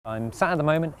I'm sat at the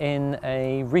moment in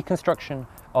a reconstruction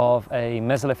of a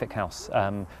Mesolithic house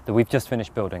that we've just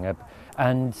finished building.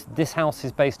 And this house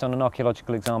is based on an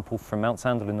archaeological example from Mount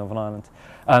Sandel in Northern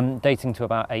Ireland, dating to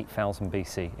about 8,000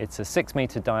 BC. It's a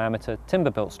 6-metre diameter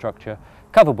timber-built structure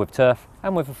covered with turf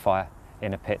and with a fire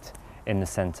in a pit in the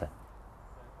centre.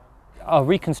 Our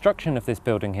reconstruction of this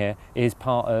building here is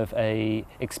part of an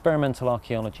experimental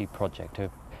archaeology project,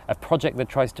 a project that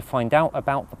tries to find out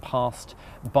about the past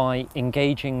by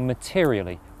engaging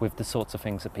materially with the sorts of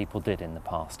things that people did in the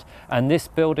past. And this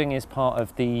building is part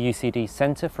of the UCD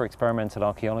Centre for Experimental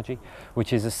Archaeology,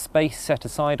 which is a space set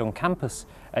aside on campus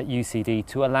at UCD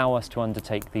to allow us to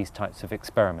undertake these types of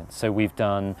experiments. So we've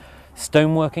done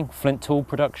stoneworking, flint tool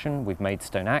production, we've made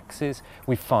stone axes,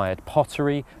 we've fired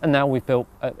pottery, and now we've built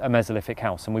a Mesolithic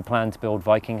house, and we plan to build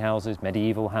Viking houses,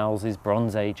 medieval houses,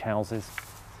 Bronze Age houses.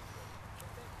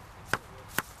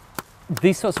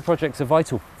 These sorts of projects are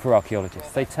vital for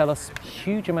archaeologists. They tell us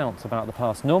huge amounts about the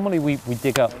past. Normally we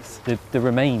dig up the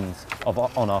remains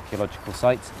on archaeological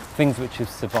sites, things which have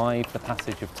survived the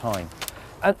passage of time.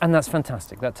 And that's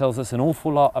fantastic. That tells us an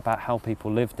awful lot about how people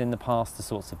lived in the past, the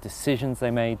sorts of decisions they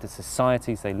made, the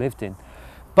societies they lived in.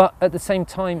 But at the same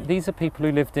time, these are people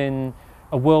who lived in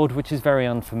a world which is very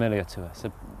unfamiliar to us.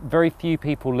 Very few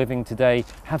people living today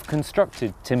have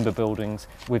constructed timber buildings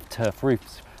with turf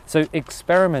roofs. So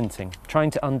experimenting,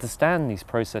 trying to understand these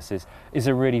processes is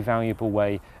a really valuable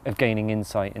way of gaining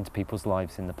insight into people's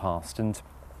lives in the past. And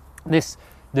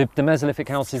the Mesolithic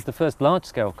house is the first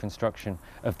large-scale construction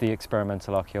of the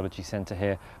Experimental Archaeology Centre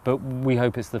here, but we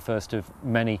hope it's the first of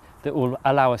many that will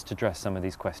allow us to address some of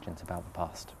these questions about the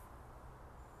past.